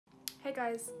Hey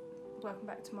guys, welcome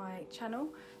back to my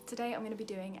channel. Today I'm going to be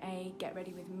doing a get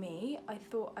ready with me. I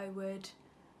thought I would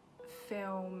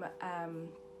film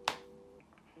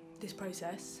this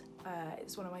process.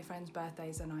 It's one of my friend's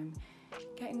birthdays and I'm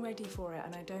getting ready for it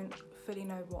and I don't fully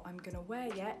know what I'm going to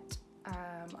wear yet.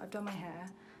 I've done my hair,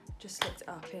 just slicked it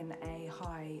up in a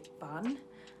high bun.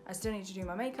 I still need to do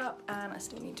my makeup and I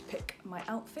still need to pick my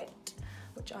outfit,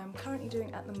 which I'm currently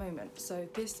doing at the moment. So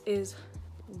this is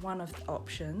one of the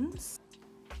options.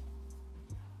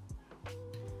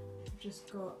 I've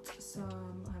just got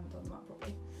some, I haven't done them up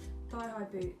properly, thigh-high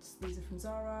boots. These are from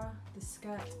Zara. The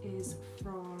skirt is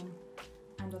from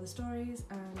And Other Stories,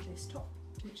 and this top,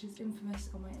 which is infamous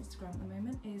on my Instagram at the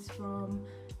moment, is from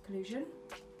Grwm.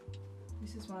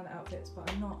 This is one of the outfits, but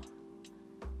I'm not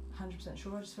 100%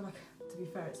 sure. I just feel like, to be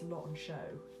fair, it's a lot on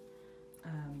show.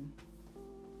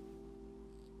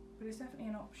 But it's definitely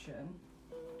an option.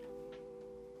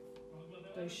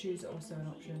 Those shoes are also an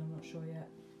option, I'm not sure yet.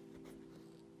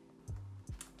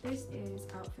 This is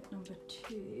outfit number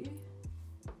 2,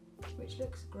 which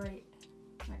looks great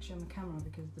actually on the camera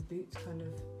because the boots kind of,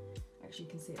 actually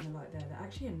you can see it in the light there, they're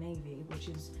actually a navy, which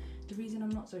is the reason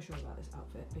I'm not so sure about this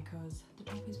outfit, because the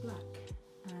top is black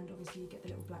and obviously you get the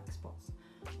little black spots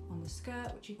on the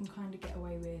skirt, which you can kind of get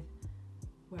away with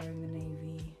wearing the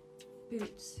navy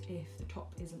boots if the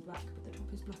top isn't black, but the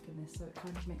top is black in this, so it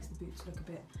kind of makes the boots look a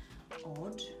bit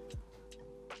odd.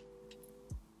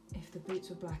 If the boots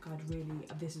were black,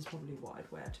 this is probably what I'd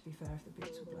wear, to be fair, if the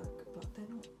boots were black, but they're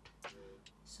not.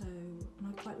 So, and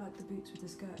I quite like the boots with the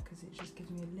skirt because it just gives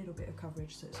me a little bit of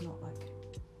coverage, so it's not like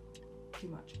too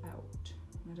much out.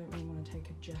 And I don't really want to take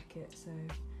a jacket, so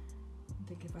I'm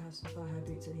thinking if I have some thigh-high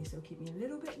boots, at least it'll keep me a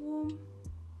little bit warm.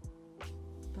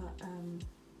 But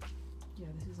yeah,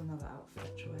 this is another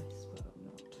outfit choice, but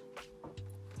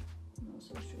I'm not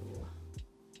so sure.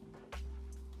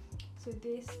 So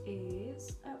this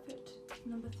is outfit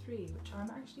number 3, which I'm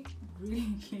actually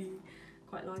really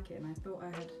quite liking. And I thought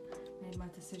I had made my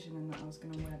decision and that I was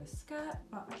going to wear the skirt,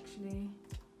 but actually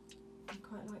I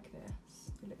quite like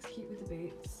this. It looks cute with the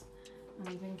boots, and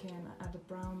I'm thinking add a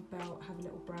brown belt, have a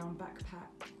little brown backpack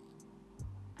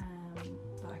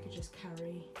that I could just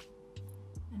carry,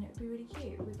 and it'd be really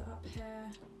cute with the up hair.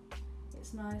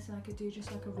 It's nice, and I could do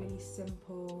just like a really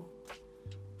simple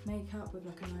makeup with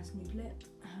like a nice nude lip.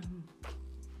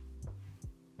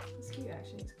 It's cute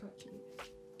actually, it's quite cute.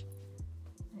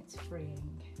 And it's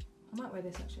freeing. I might wear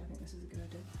this actually, I think this is a good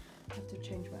idea. I have to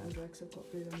change my underwear because I've got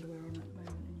blue underwear on at the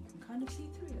moment and you can kind of see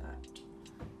through that.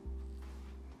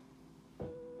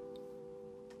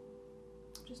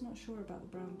 I'm just not sure about the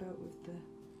brown belt with the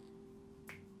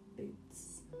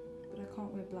boots. But I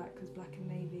can't wear black because black and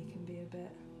navy can be a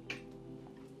bit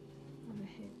of a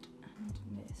hit and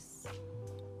miss.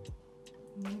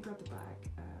 I'm going to grab the bag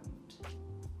and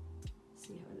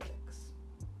see how it looks.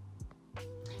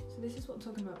 So this is what I'm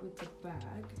talking about with the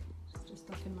bag. It's just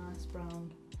like a nice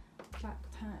brown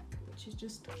backpack, which is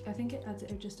just, I think it adds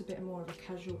just a bit more of a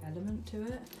casual element to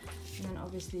it. And then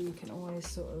obviously you can always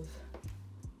sort of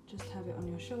just have it on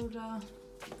your shoulder,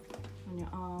 on your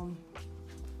arm.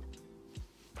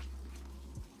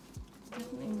 It's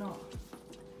definitely not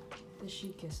the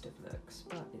chicest of looks,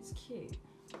 but it's cute.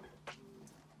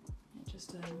 It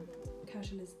just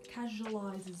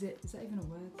casualizes it. Is that even a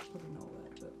word? It's probably not a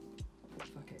word, but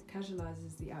fuck it.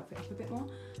 Casualizes the outfit up a bit more.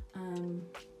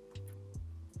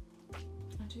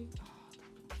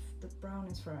 The brown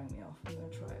is throwing me off. I'm gonna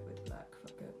try it with black.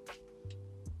 Fuck it.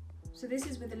 So this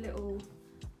is with a little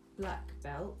black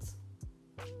belt,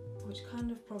 which kind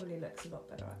of probably looks a lot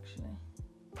better actually.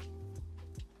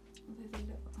 With a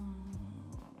little,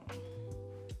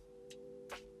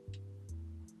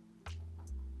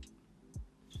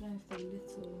 I don't know if the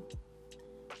little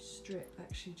strip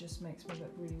actually just makes me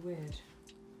look really weird.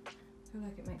 I feel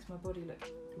like it makes my body look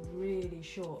really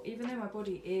short, even though my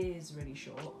body is really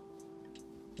short,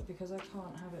 but because I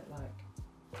can't have it like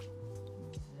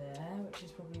there, which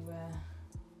is probably where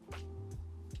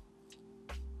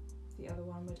the other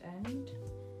one would end,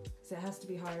 because it has to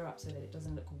be higher up so that it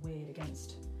doesn't look weird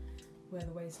against where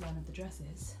the waistline of the dress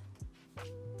is.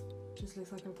 Just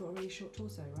looks like I've got a really short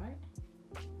torso, right?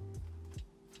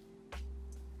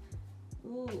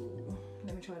 Ooh,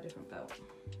 let me try a different belt.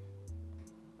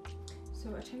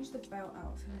 So I changed the belt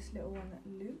out for this little one that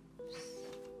loops,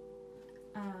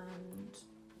 and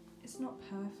it's not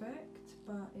perfect,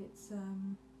 but it's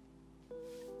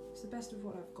the best of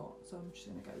what I've got, so I'm just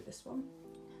gonna go with this one.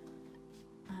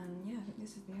 And yeah, I think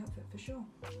this is the outfit for sure.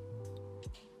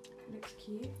 It looks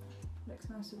cute, looks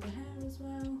nice with the hair as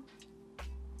well.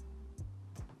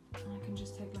 And I can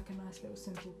just take like a nice little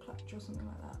simple clutch or something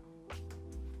like that.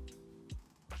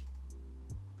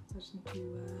 I just need to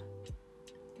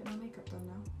get my makeup done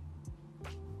now.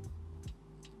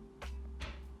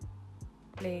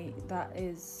 That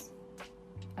is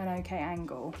an okay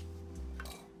angle.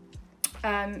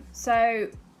 So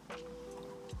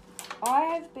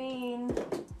I've been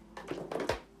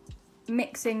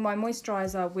mixing my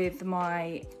moisturiser with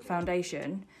my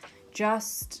foundation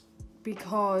just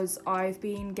because I've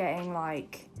been getting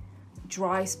like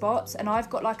dry spots, and I've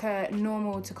got like a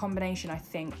normal to combination, I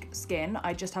think, skin.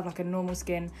 I just have like a normal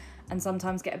skin and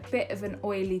sometimes get a bit of an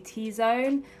oily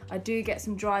T-zone. I do get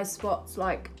some dry spots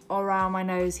like around my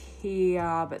nose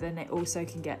here, but then it also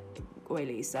can get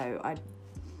oily, so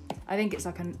I think it's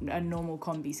like a normal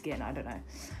combi skin, I don't know.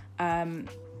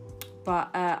 But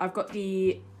I've got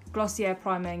the Glossier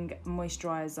Priming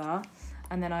Moisturiser,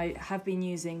 and then I have been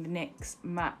using the NYX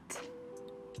Matte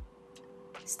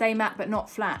Stay Matte But Not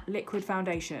Flat Liquid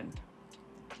Foundation.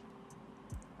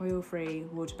 Oil-free,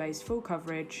 water-based, full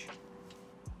coverage.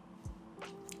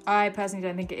 I personally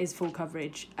don't think it is full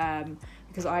coverage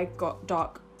because I got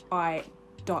dark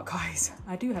eyes.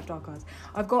 I do have dark eyes.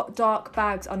 I've got dark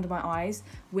bags under my eyes,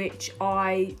 which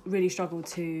I really struggle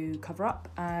to cover up.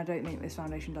 I don't think this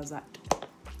foundation does that,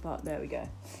 but there we go.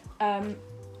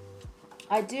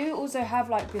 I do also have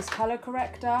like this color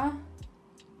corrector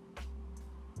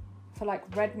for like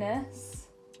redness.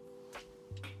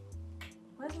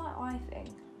 Where's my eye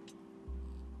thing?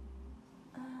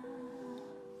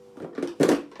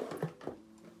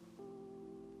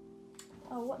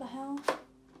 Oh, what the hell?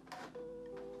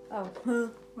 Oh,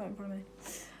 right in front of me.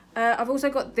 I've also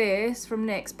got this from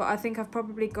NYX, but I think I've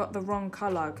probably got the wrong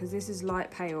colour because this is light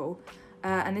pale.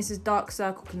 And this is Dark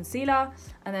Circle Concealer.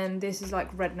 And then this is like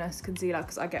Redness Concealer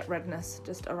because I get redness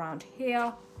just around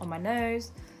here on my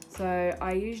nose. So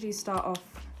I usually start off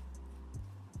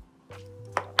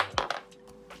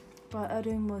by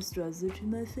adding moisturiser to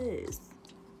my face.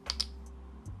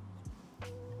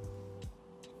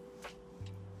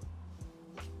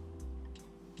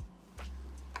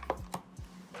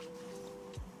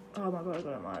 Oh my god, I got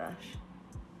it on my eyelash.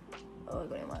 Oh, I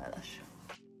got it on my eyelash.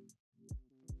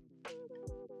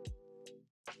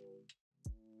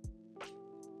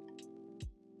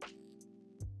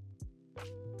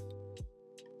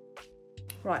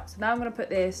 Right, so now I'm going to put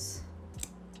this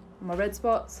on my red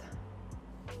spots,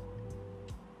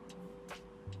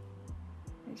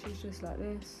 which is just like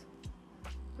this.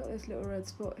 Got this little red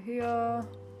spot here,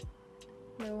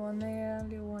 little one there,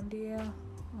 little one there.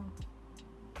 Oh.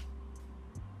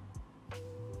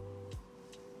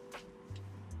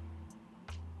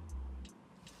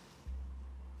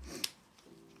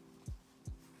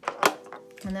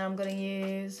 And then I'm going to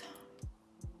use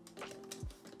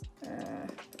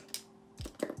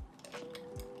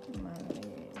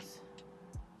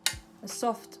a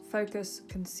soft focus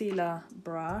concealer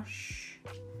brush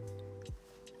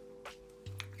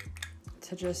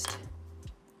to just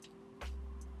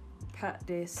pat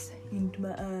this into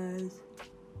my eyes.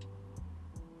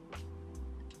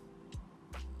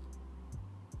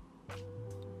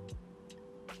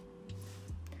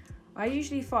 I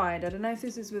usually find, I don't know if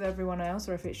this is with everyone else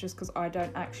or if it's just because I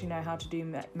don't actually know how to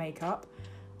do makeup,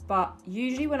 but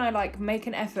usually when I like make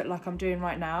an effort like I'm doing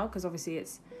right now, because obviously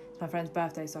it's my friend's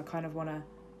birthday, so I kind of want to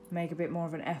make a bit more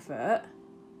of an effort,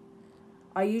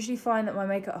 I usually find that my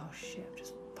makeup, oh shit, I'm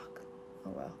just fuck,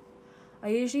 oh well. I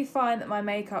usually find that my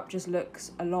makeup just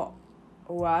looks a lot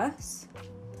worse,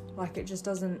 like it just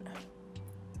doesn't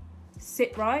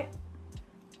sit right.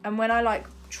 And when I like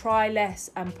try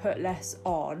less and put less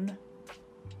on,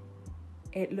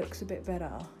 it looks a bit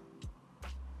better.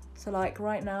 So like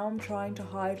right now I'm trying to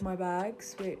hide my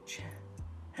bags, which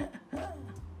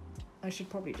I should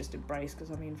probably just embrace, because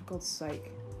I mean, for God's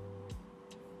sake,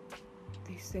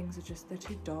 these things are just, they're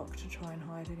too dark to try and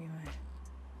hide anyway.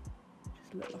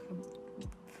 Just look like I'm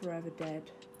forever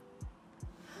dead.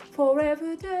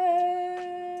 Forever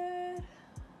dead.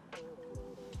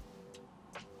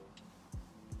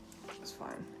 That's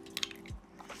fine.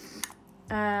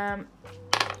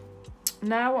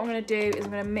 Now what I'm going to do is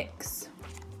I'm going to mix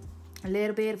a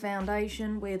little bit of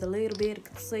foundation with a little bit of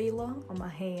concealer on my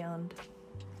hand.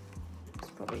 It's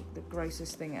probably the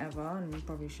grossest thing ever, and you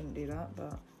probably shouldn't do that,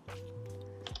 but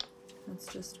that's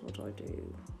just what I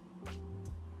do.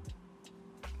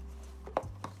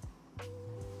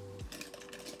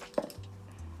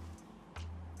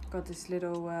 Got this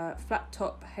little flat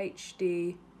top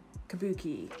HD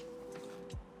kabuki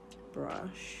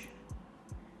brush.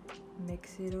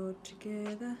 Mix it all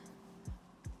together.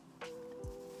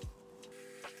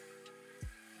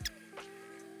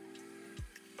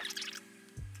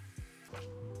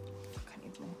 I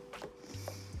need more.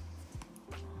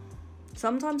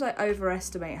 Sometimes I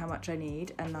overestimate how much I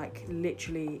need and like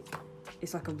literally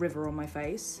it's like a river on my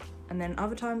face. And then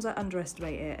other times I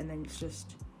underestimate it and then it's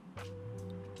just,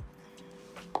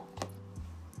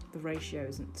 the ratio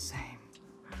isn't the same.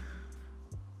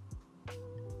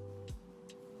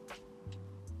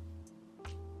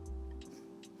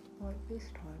 Like this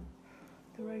time,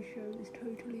 the ratio is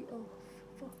totally off.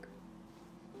 Fuck.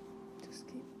 Just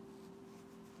keep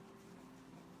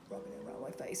rubbing it around my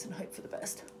face and hope for the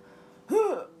best.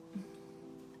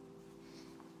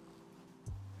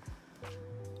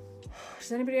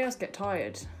 Does anybody else get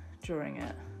tired during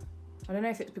it? I don't know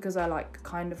if it's because I like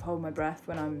kind of hold my breath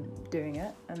when I'm doing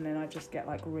it and then I just get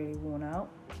like really worn out.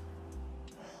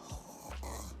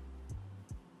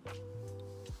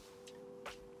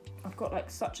 I've got like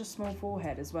such a small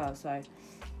forehead as well, so it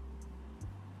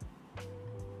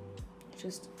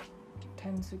just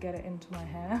tends to get it into my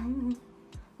hair.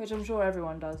 Which I'm sure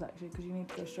everyone does actually, because you need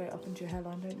to go straight up into your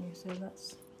hairline, don't you? So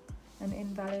that's an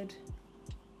invalid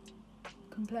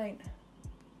complaint.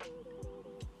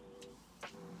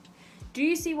 Do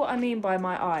you see what I mean by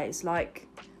my eyes? Like,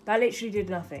 that literally did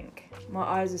nothing. My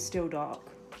eyes are still dark.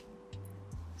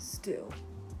 Still.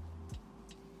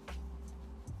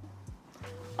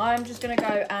 I'm just gonna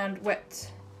go and wet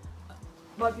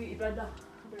my beauty blender.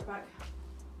 I'll be right back.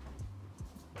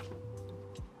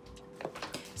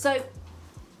 So,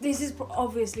 this is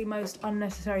obviously most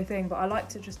unnecessary thing, but I like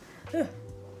to just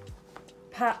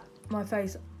pat my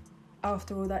face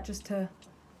after all that, just to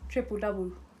triple,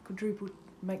 double, quadruple,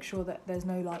 make sure that there's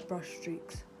no like brush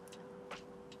streaks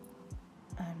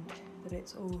and that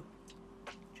it's all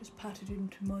just patted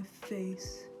into my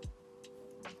face.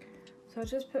 So I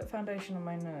just put foundation on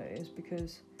my nose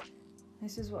because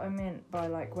this is what I meant by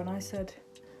like when I said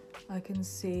I can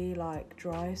see like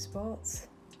dry spots.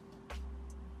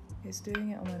 It's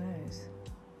doing it on my nose.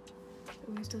 It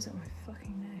always does it on my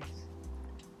fucking nose.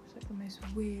 It's like the most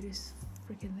weirdest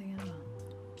freaking thing ever.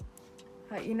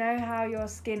 Like, you know how your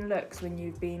skin looks when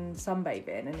you've been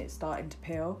sunbathing and it's starting to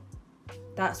peel?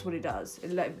 That's what it does.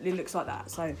 It looks like that.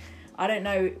 So I don't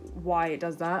know why it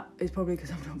does that. It's probably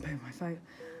because I'm not putting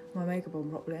my makeup on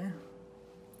properly.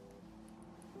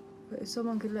 But if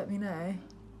someone could let me know,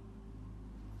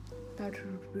 that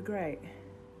would be great.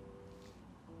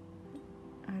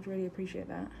 I'd really appreciate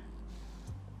that.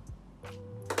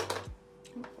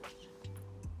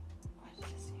 Where does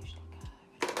this usually go?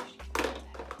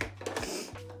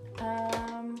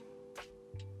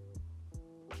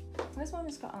 Where's my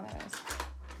mascara? Oh, there it is.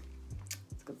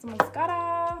 Let's get some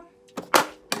mascara.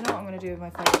 You know what I'm gonna do with my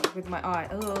face, with my eye?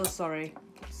 Oh, sorry,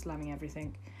 I keep slamming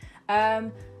everything.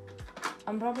 I'm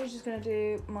probably just gonna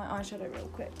do my eyeshadow real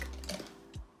quick.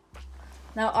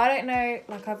 Now, I don't know,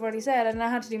 like I've already said, I don't know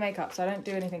how to do makeup, so I don't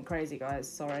do anything crazy,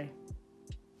 guys, sorry.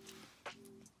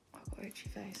 I've got itchy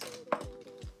face.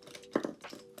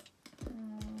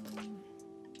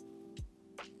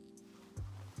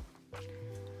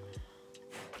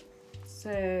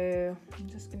 So, I'm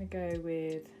just gonna go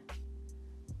with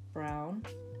brown,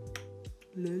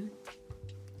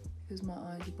 because my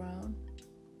eyes are brown.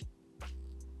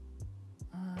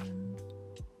 And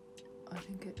I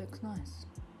think it looks nice.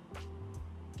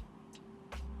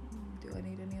 Do I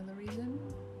need any other reason?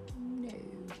 No.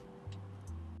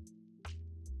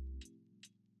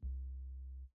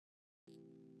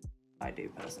 I do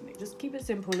personally. Just keep it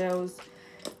simple, Lils.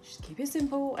 Just keep it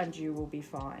simple and you will be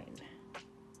fine.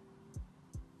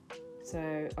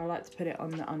 So I like to put it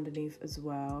on the underneath as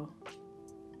well,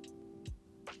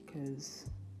 because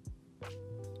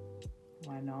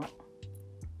why not?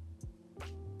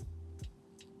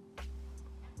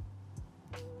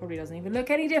 Probably doesn't even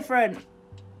look any different,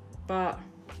 but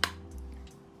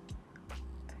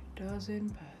it does in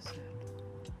person.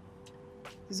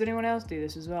 Does anyone else do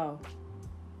this as well?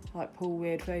 Like pull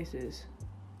weird faces?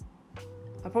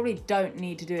 I probably don't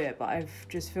need to do it, but I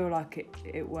just feel like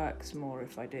it works more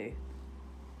if I do.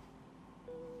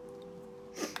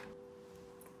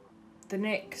 The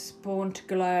NYX Born to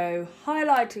Glow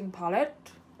highlighting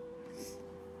palette.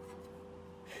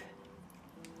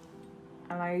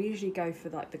 And I usually go for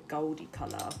like the goldy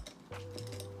colour.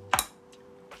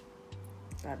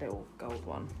 That little gold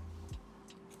one.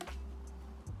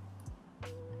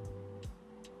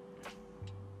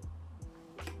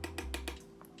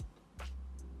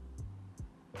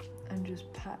 And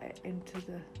just pat it into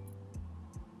the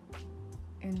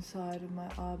inside of my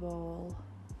eyeball.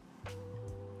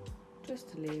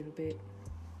 Just a little bit.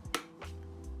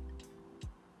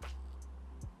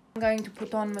 I'm going to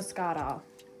put on mascara.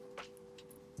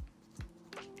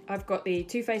 I've got the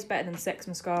Too Faced Better Than Sex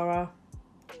mascara.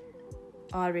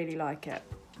 I really like it.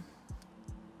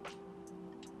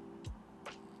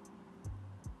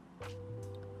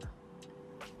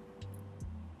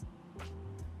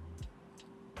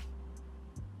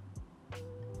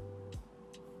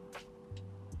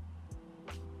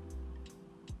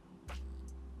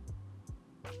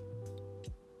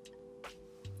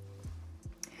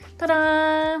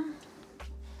 Ta-da!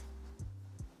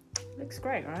 Looks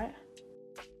great, right?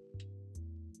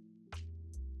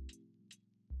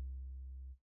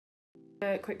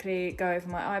 Quickly go over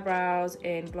my eyebrows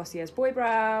in Glossier's Boy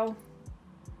Brow.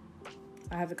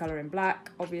 I have the colour in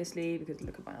black, obviously, because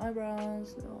look at my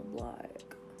eyebrows, they're all black.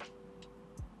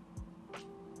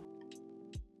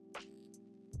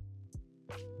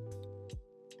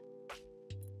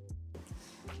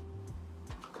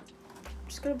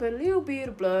 Just gonna put a little bit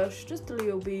of blush, just a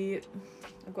little bit.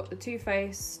 I've got the Too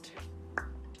Faced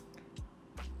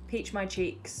Peach My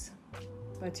Cheeks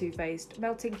by Too Faced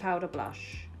Melting Powder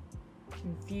Blush,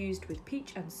 infused with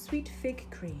peach and sweet fig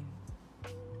cream.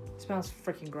 It smells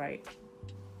freaking great.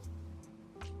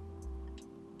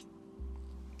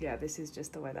 Yeah, this is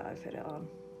just the way that I put it on.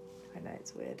 I know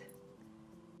it's weird.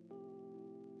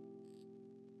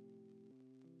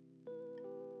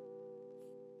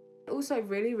 I also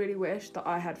really wish that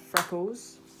I had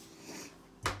freckles.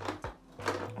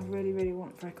 I really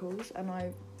want freckles, and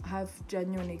I have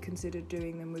genuinely considered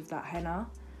doing them with that henna,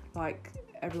 like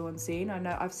everyone's seen. I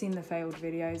know I've seen the failed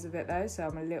videos of it though, so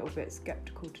I'm a little bit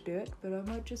skeptical to do it, but I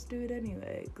might just do it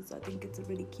anyway because I think it's a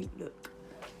really cute look.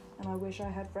 And I wish I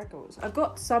had freckles. I've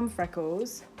got some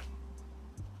freckles.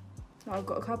 I've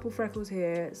got a couple freckles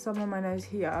here, some on my nose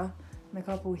here, and a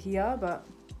couple here, but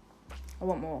I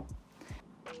want more.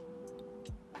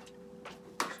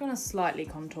 Just gonna slightly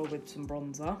contour with some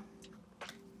bronzer.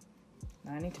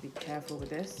 Now I need to be careful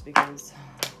with this because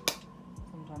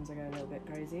sometimes I go a little bit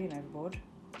crazy and overboard.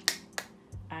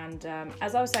 And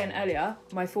as I was saying earlier,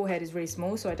 my forehead is really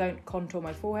small, so I don't contour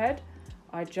my forehead.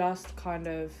 I just kind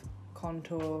of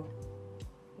contour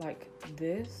like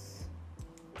this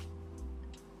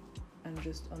and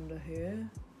just under here.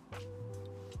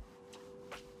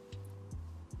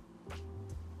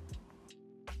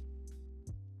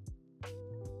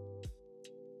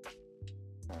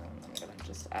 I'm gonna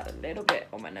just add a little bit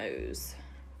on my nose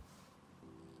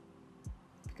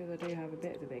because I do have a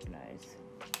bit of a big nose.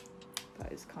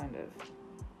 That is kind of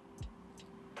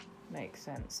makes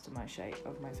sense to my shape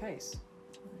of my face.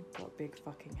 I've got big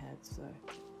fucking head, so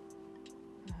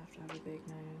I have to have a big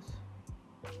nose.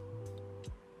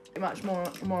 Pretty much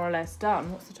more or less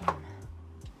done. What's the time?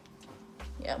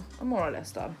 Yeah, I'm more or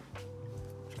less done.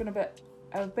 Just gonna put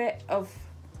a bit of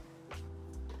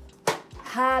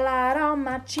highlight on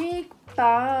my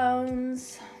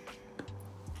cheekbones.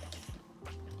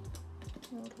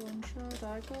 What one should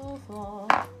I go for?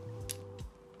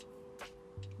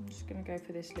 I'm just gonna go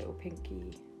for this little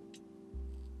pinky,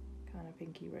 kind of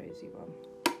pinky rosy one.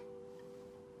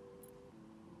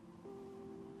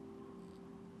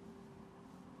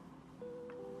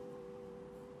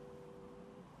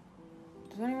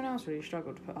 Does anyone else really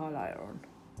struggle to put highlighter on?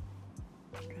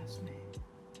 Trust me.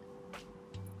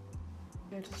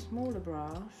 Get a smaller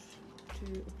brush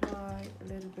to apply a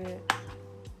little bit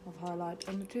of highlight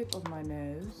on the tip of my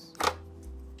nose.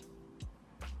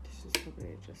 This is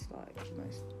probably just like the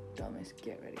most dumbest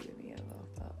get ready with me ever,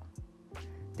 but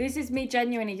this is me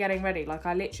genuinely getting ready. Like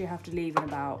I literally have to leave in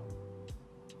about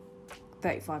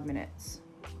 35 minutes.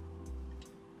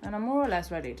 And I'm more or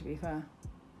less ready, to be fair.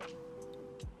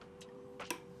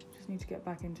 Just need to get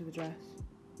back into the dress.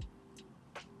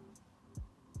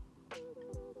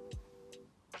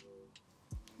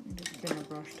 Just a thinner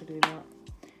brush to do that.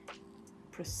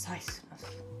 Preciseness.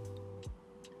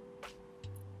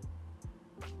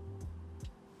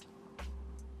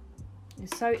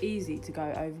 It's so easy to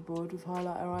go overboard with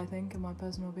highlighter, I think, in my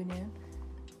personal opinion.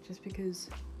 Just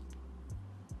because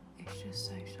it's just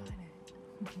so shiny.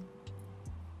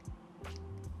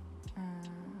 Oh,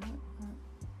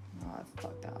 I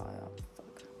fucked that eye up.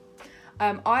 Fuck.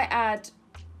 I add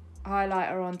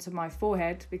highlighter onto my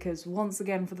forehead because once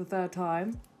again, for the third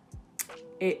time,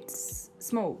 it's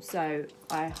small. So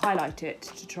I highlight it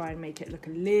to try and make it look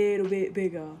a little bit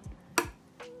bigger.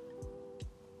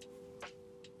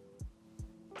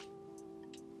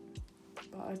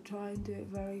 But I try and do it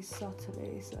very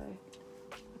subtly, so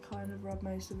I kind of rub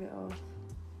most of it off.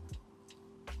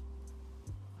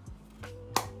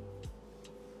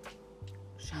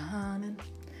 Shining.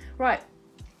 Right,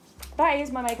 that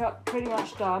is my makeup pretty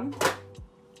much done.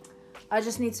 I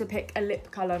just need to pick a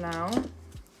lip colour now.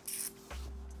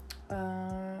 I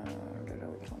don't know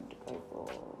which one to go for.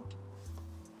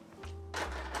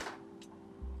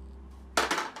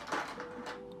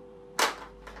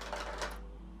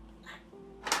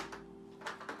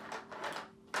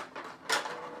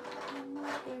 I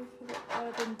might go for the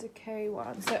Urban Decay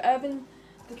one. So Urban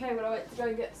Decay, when I went to go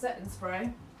and get setting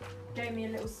spray, gave me a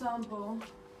little sample.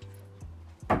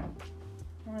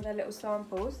 one of their little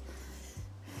samples.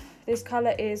 This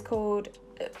colour is called,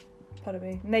 pardon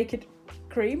me, Naked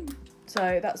Cream.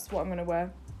 So that's what I'm going to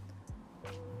wear.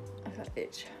 I've got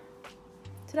itch.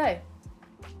 Today.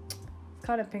 It's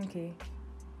kind of pinky.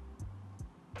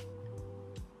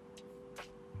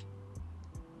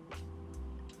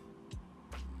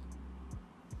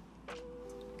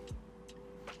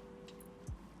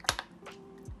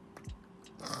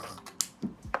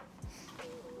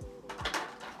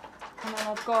 And then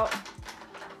I've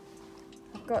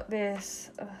got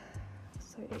this,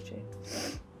 so itchy.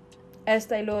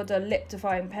 Estee Lauder Lip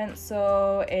Defying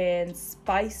Pencil in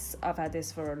Spice. I've had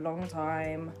this for a long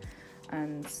time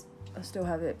and I still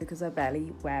have it because I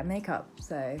barely wear makeup,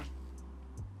 so.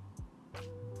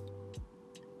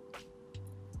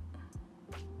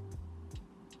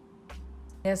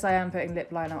 Yes, I am putting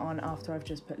lip liner on after I've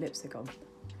just put lipstick on.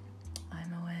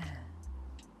 I'm aware.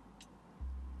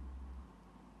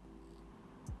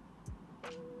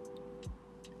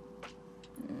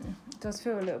 It does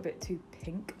feel a little bit too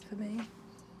pink for me.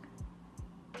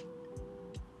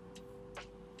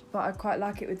 But I quite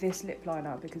like it with this lip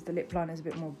liner because the lip liner is a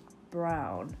bit more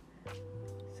brown.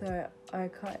 So I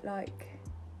quite like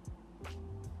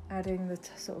adding the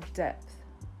sort of depth,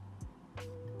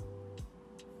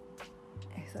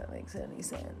 if that makes any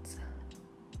sense.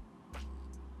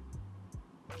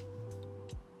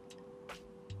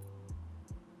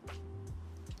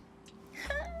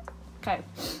 Okay,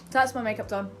 so that's my makeup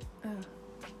done. Oh,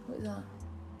 what is that?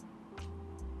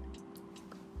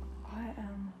 I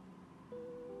am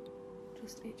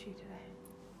just itchy today.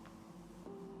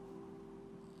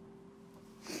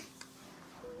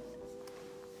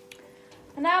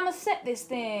 And now I'm gonna set this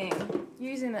thing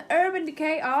using the Urban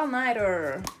Decay All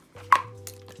Nighter.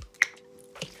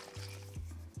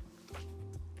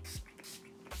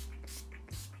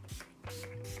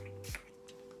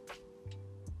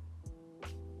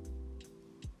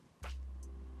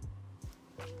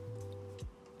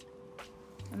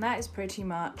 And that is pretty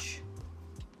much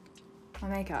my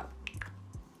makeup.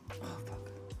 Oh,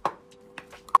 fuck.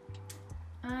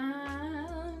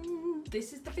 And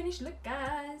this is the finished look,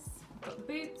 guys. I've got the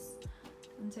boots.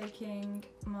 I'm taking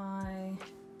my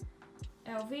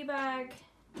LV bag.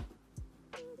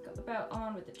 Got the belt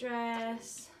on with the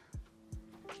dress.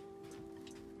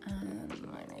 And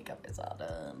my makeup is all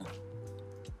done.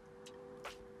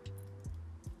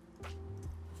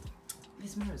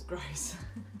 This mirror is gross.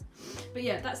 But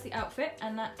yeah, that's the outfit,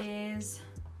 and that is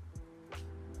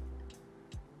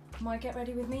my get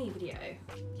ready with me video.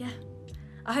 Yeah,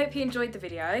 I hope you enjoyed the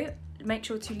video. Make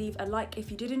sure to leave a like if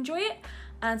you did enjoy it,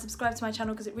 and subscribe to my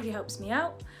channel because it really helps me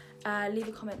out. Leave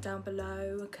a comment down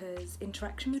below because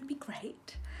interaction would be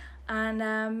great.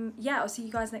 And yeah, I'll see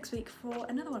you guys next week for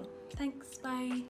another one. Thanks, bye.